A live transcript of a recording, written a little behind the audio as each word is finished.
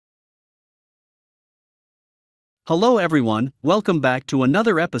Hello everyone, welcome back to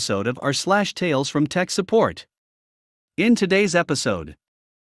another episode of r/slash Tales from Tech Support. In today's episode,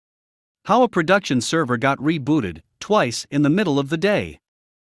 how a production server got rebooted twice in the middle of the day.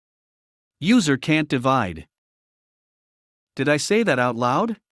 User can't divide. Did I say that out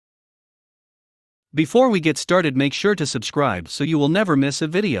loud? Before we get started, make sure to subscribe so you will never miss a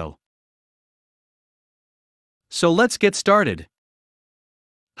video. So let's get started.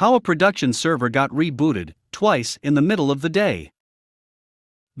 How a production server got rebooted twice in the middle of the day.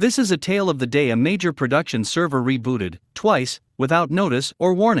 This is a tale of the day a major production server rebooted twice without notice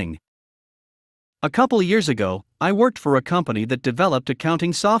or warning. A couple years ago, I worked for a company that developed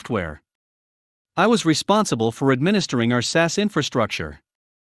accounting software. I was responsible for administering our SaaS infrastructure.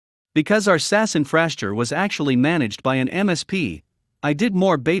 Because our SaaS infrastructure was actually managed by an MSP, I did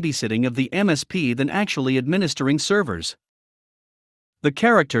more babysitting of the MSP than actually administering servers. The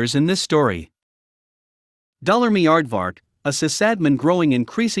characters in this story. Me Aardvark, a sysadmin growing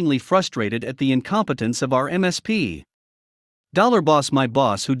increasingly frustrated at the incompetence of our MSP. Boss, my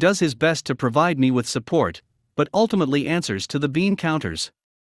boss who does his best to provide me with support, but ultimately answers to the bean counters.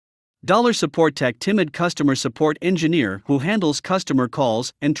 Support tech, timid customer support engineer who handles customer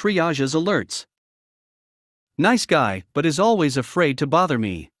calls and triages alerts. Nice guy, but is always afraid to bother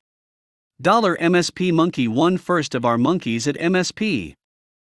me. MSP monkey, one first of our monkeys at MSP.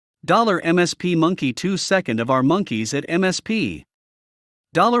 MSP monkey, 2 second of our monkeys at MSP.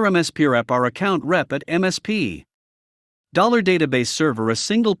 MSP rep, our account rep at MSP. Database server, a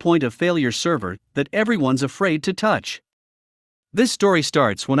single point of failure server that everyone's afraid to touch. This story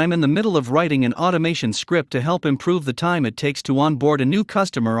starts when I'm in the middle of writing an automation script to help improve the time it takes to onboard a new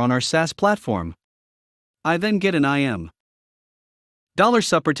customer on our SaaS platform. I then get an IM.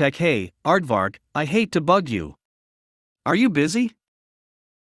 Supportech, hey, Aardvark, I hate to bug you. Are you busy?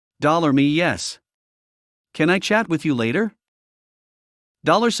 Me, yes. Can I chat with you later?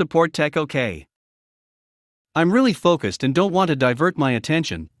 Support tech, okay. I'm really focused and don't want to divert my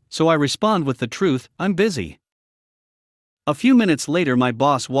attention, so I respond with the truth, I'm busy. A few minutes later, my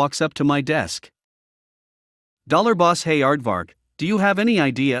boss walks up to my desk. Boss, hey Aardvark, do you have any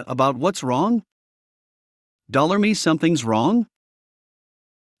idea about what's wrong? Me, something's wrong?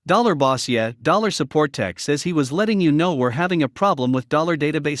 Boss, yeah. Support tech says he was letting you know we're having a problem with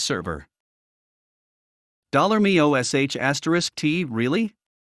database server. Me, OSH*T, really?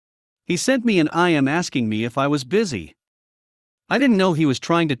 He sent me an IM asking me if I was busy. I didn't know he was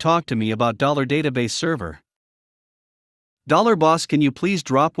trying to talk to me about database server. Boss, can you please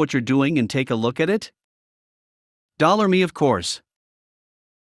drop what you're doing and take a look at it? Me, of course.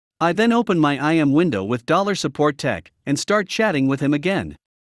 I then open my IM window with Support tech and start chatting with him again.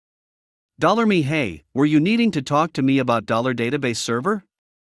 Me, hey, were you needing to talk to me about database server?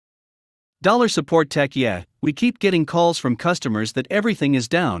 Support tech, yeah, we keep getting calls from customers that everything is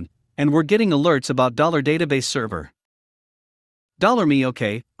down, and we're getting alerts about database server. Me,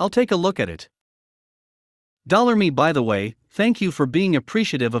 okay, I'll take a look at it. Me, by the way, thank you for being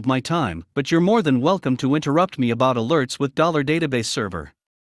appreciative of my time, but you're more than welcome to interrupt me about alerts with database server.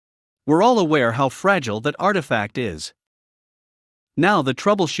 We're all aware how fragile that artifact is. Now the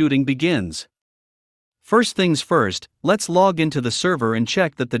troubleshooting begins. First things first, let's log into the server and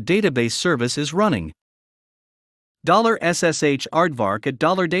check that the database service is running. $SSH Aardvark at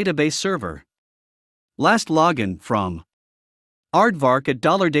 $database server. Last login from Aardvark at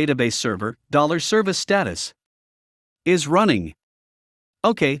 $database server, $service status is running.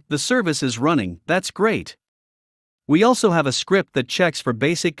 Okay, the service is running, that's great. We also have a script that checks for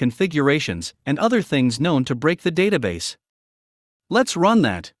basic configurations and other things known to break the database. Let's run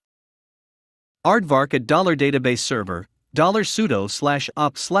that. Aardvark at $database server, $sudo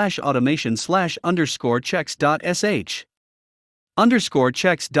 /op/automation/_checks.sh.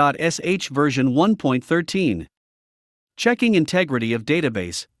 _checks.sh version 1.13. Checking integrity of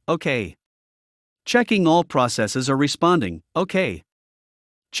database, okay. Checking all processes are responding, okay.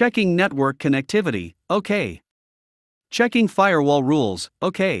 Checking network connectivity, okay. Checking firewall rules,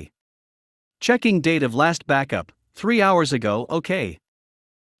 okay. Checking date of last backup, 3 hours ago, okay.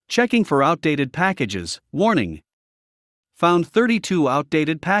 Checking for outdated packages, warning. Found 32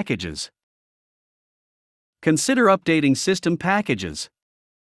 outdated packages. Consider updating system packages.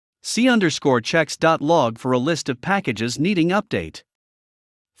 C_checks.log for a list of packages needing update.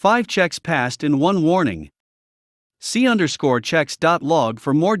 5 checks passed and 1 warning. C_checks.log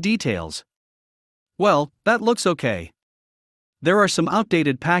for more details. Well, that looks okay. There are some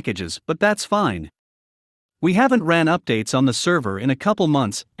outdated packages, but that's fine. We haven't ran updates on the server in a couple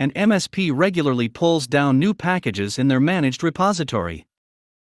months, and MSP regularly pulls down new packages in their managed repository.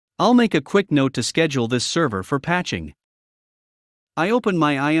 I'll make a quick note to schedule this server for patching. I open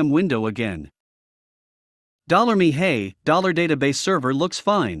my IM window again. $me hey, $database server looks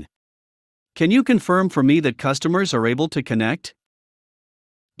fine. Can you confirm for me that customers are able to connect?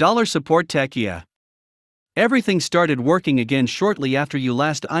 $support tech yeah. Everything started working again shortly after you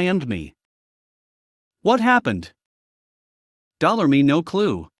last IM'd me. What happened? $me no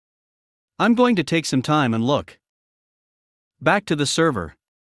clue. I'm going to take some time and look. Back to the server.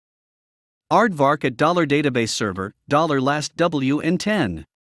 Aardvark at $database server, $last WN10.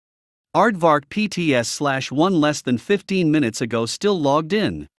 Aardvark PTS/1 less than 15 minutes ago still logged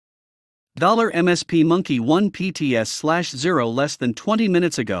in. $MSP monkey 1 PTS/0 less than 20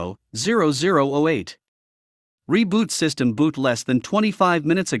 minutes ago, 0008. Reboot system boot less than 25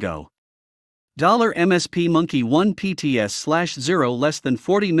 minutes ago. $MSP monkey 1 PTS/0 less than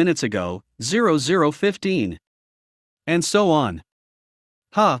 40 minutes ago, 0015. And so on.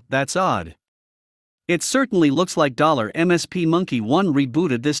 That's odd. It certainly looks like $MSP monkey 1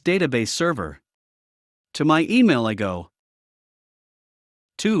 rebooted this database server. To my email I go.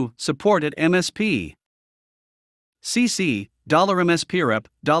 To support at MSP. CC, $MSPrep,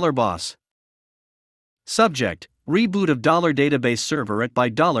 $boss. Subject, reboot of $database server at by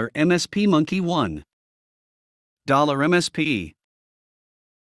 $MSP monkey 1. $MSP.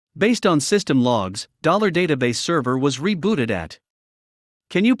 Based on system logs, $database server was rebooted at.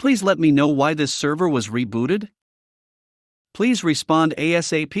 Can you please let me know why this server was rebooted? Please respond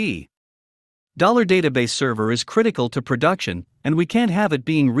ASAP. $database server is critical to production, and we can't have it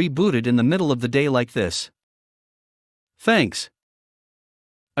being rebooted in the middle of the day like this. Thanks.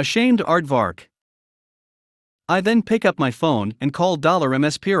 Ashamed Aardvark. I then pick up my phone and call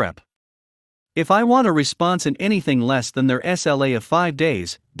 $MSPrep. If I want a response in anything less than their SLA of 5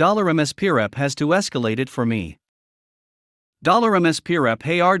 days, $MSPrep has to escalate it for me. $MSPrep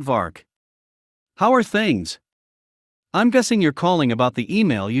hey Aardvark. How are things? I'm guessing you're calling about the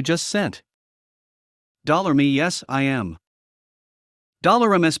email you just sent. $me yes, I am.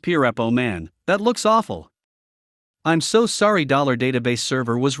 $MSPrep oh man, that looks awful. I'm so sorry $database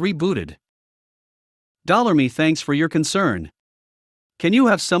server was rebooted. $me thanks for your concern. Can you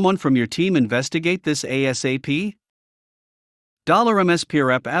have someone from your team investigate this ASAP?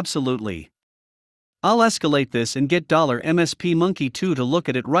 $MSPrep absolutely. I'll escalate this and get $MSP monkey 2 to look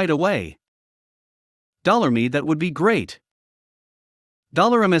at it right away. $me that would be great.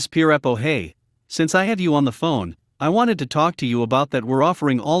 $MSPrep oh hey, since I have you on the phone, I wanted to talk to you about that we're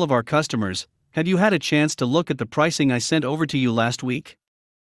offering all of our customers. Have you had a chance to look at the pricing I sent over to you last week?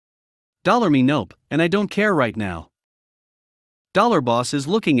 $me nope, and I don't care right now. $boss is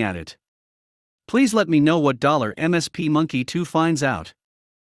looking at it. Please let me know what $MSP monkey 2 finds out.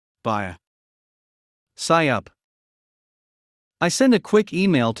 Bye. Sigh up. I send a quick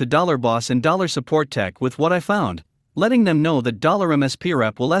email to $boss and $support tech with what I found, letting them know that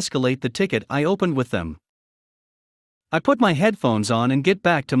 $MSPrep will escalate the ticket I opened with them. I put my headphones on and get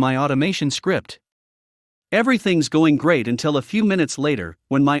back to my automation script. Everything's going great until a few minutes later,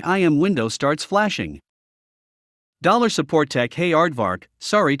 when my IM window starts flashing. $support tech hey Aardvark,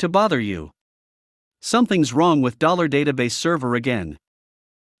 sorry to bother you. Something's wrong with $database server again.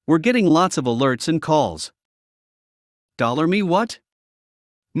 We're getting lots of alerts and calls. $me what?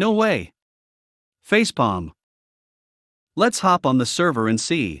 No way. Facepalm. Let's hop on the server and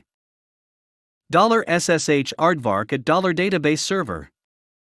see. $SSH Aardvark at $database server.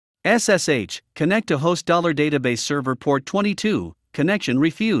 SSH, connect to host $database server port 22, connection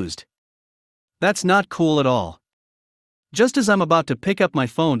refused. That's not cool at all. Just as I'm about to pick up my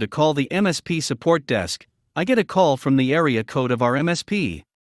phone to call the MSP support desk, I get a call from the area code of our MSP.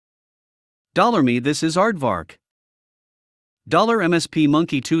 $me this is Aardvark. $MSP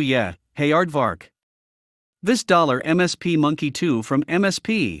monkey 2 yeah, hey Aardvark. This $MSP monkey 2 from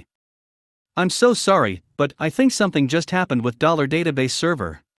MSP. I'm so sorry, but I think something just happened with $database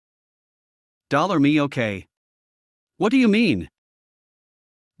server. $me okay. What do you mean?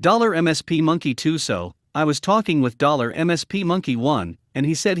 $MSP monkey 2 so, I was talking with $MSP monkey 1, and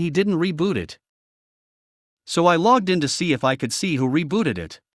he said he didn't reboot it. So I logged in to see if I could see who rebooted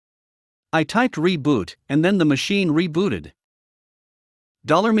it. I typed reboot, and then the machine rebooted.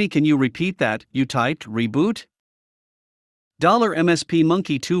 $me can you repeat that, you typed reboot? $MSP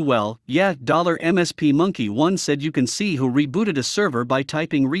monkey 2 well, yeah, $MSP monkey 1 said you can see who rebooted a server by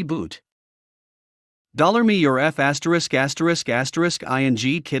typing reboot. $me your F ***** ing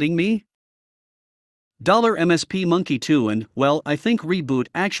kidding me? $MSP monkey 2 and, well, I think reboot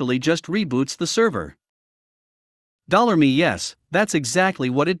actually just reboots the server. $me yes, that's exactly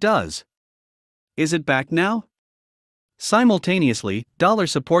what it does. Is it back now? Simultaneously,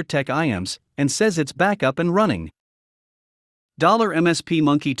 $support tech IMs and says it's back up and running. $MSP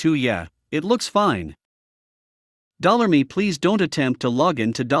Monkey 2 Yeah, it looks fine. $Me please don't attempt to log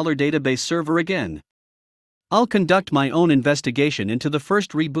in to $database server again. I'll conduct my own investigation into the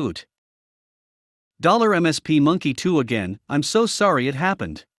first reboot. $MSP Monkey 2 again, I'm so sorry it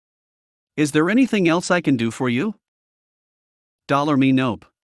happened. Is there anything else I can do for you? $Me nope.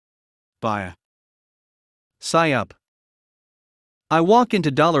 Bye. Sigh up. I walk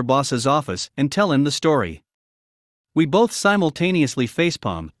into $Boss's office and tell him the story. We both simultaneously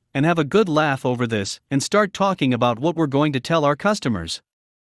facepalm and have a good laugh over this and start talking about what we're going to tell our customers.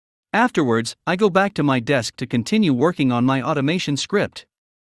 Afterwards, I go back to my desk to continue working on my automation script.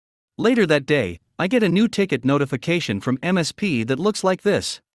 Later that day, I get a new ticket notification from MSP that looks like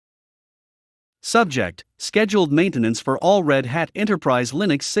this. Subject: Scheduled maintenance for all Red Hat Enterprise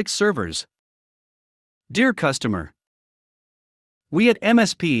Linux 6 servers. Dear customer, we at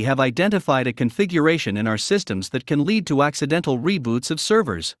MSP have identified a configuration in our systems that can lead to accidental reboots of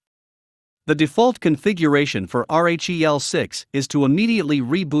servers. The default configuration for RHEL 6 is to immediately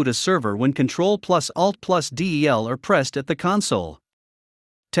reboot a server when Ctrl+Alt+Del are pressed at the console.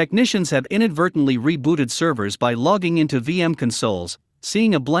 Technicians have inadvertently rebooted servers by logging into VM consoles,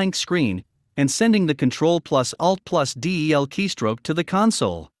 seeing a blank screen, and sending the Ctrl+Alt+Del keystroke to the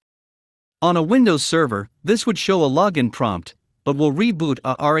console. On a Windows server, this would show a login prompt, but will reboot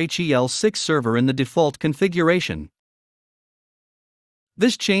a RHEL 6 server in the default configuration.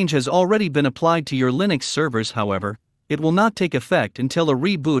 This change has already been applied to your Linux servers, however, it will not take effect until a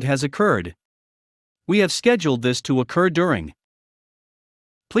reboot has occurred. We have scheduled this to occur during.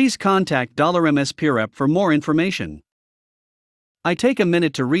 Please contact $MSPrep for more information. I take a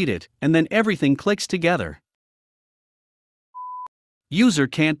minute to read it, and then everything clicks together. User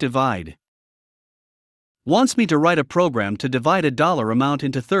can't divide. Wants me to write a program to divide a dollar amount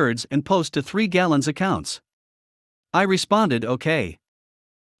into thirds and post to 3 gallons accounts. I responded okay.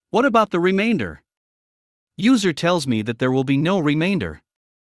 What about the remainder? User tells me that there will be no remainder.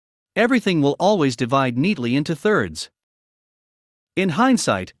 Everything will always divide neatly into thirds. In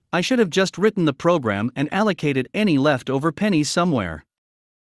hindsight, I should have just written the program and allocated any leftover pennies somewhere.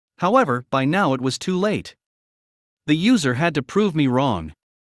 However, by now it was too late. The user had to prove me wrong.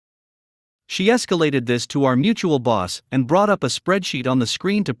 She escalated this to our mutual boss and brought up a spreadsheet on the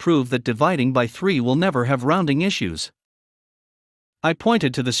screen to prove that dividing by 3 will never have rounding issues. I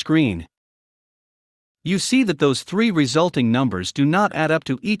pointed to the screen. You see that those 3 resulting numbers do not add up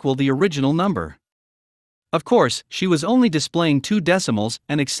to equal the original number. Of course, she was only displaying 2 decimals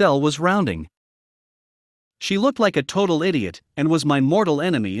and Excel was rounding. She looked like a total idiot and was my mortal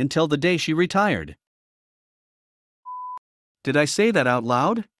enemy until the day she retired. Did I say that out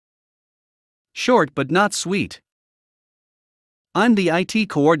loud? Short but not sweet. I'm the IT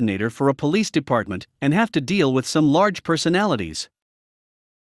coordinator for a police department and have to deal with some large personalities.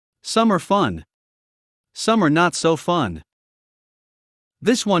 Some are fun. Some are not so fun.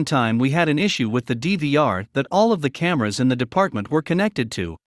 This one time we had an issue with the DVR that all of the cameras in the department were connected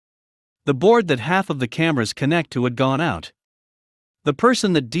to. The board that half of the cameras connect to had gone out. The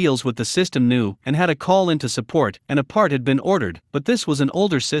person that deals with the system knew and had a call into support and a part had been ordered, but this was an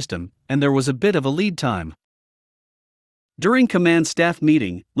older system, and there was a bit of a lead time. During command staff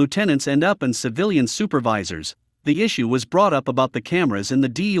meeting, lieutenants and up and civilian supervisors, the issue was brought up about the cameras in the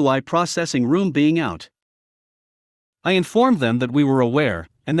DUI processing room being out. I informed them that we were aware,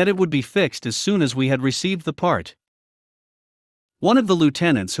 and that it would be fixed as soon as we had received the part. One of the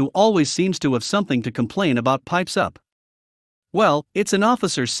lieutenants, who always seems to have something to complain about, pipes up. Well, it's an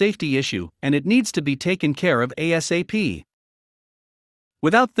officer's safety issue, and it needs to be taken care of ASAP.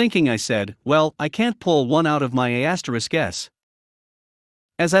 Without thinking I said, well, I can't pull one out of my *S.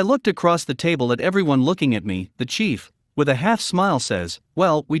 As I looked across the table at everyone looking at me, the chief, with a half smile says,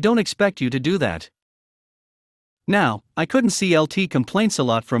 well, we don't expect you to do that. Now, I couldn't see LT complaints a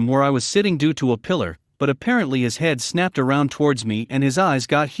lot from where I was sitting due to a pillar, but apparently his head snapped around towards me and his eyes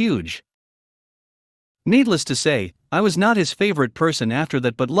got huge. Needless to say, I was not his favorite person after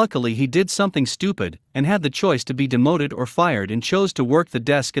that, but luckily he did something stupid and had the choice to be demoted or fired and chose to work the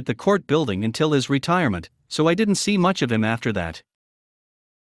desk at the court building until his retirement, so I didn't see much of him after that.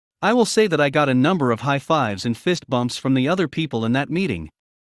 I will say that I got a number of high fives and fist bumps from the other people in that meeting.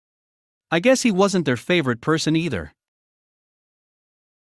 I guess he wasn't their favorite person either.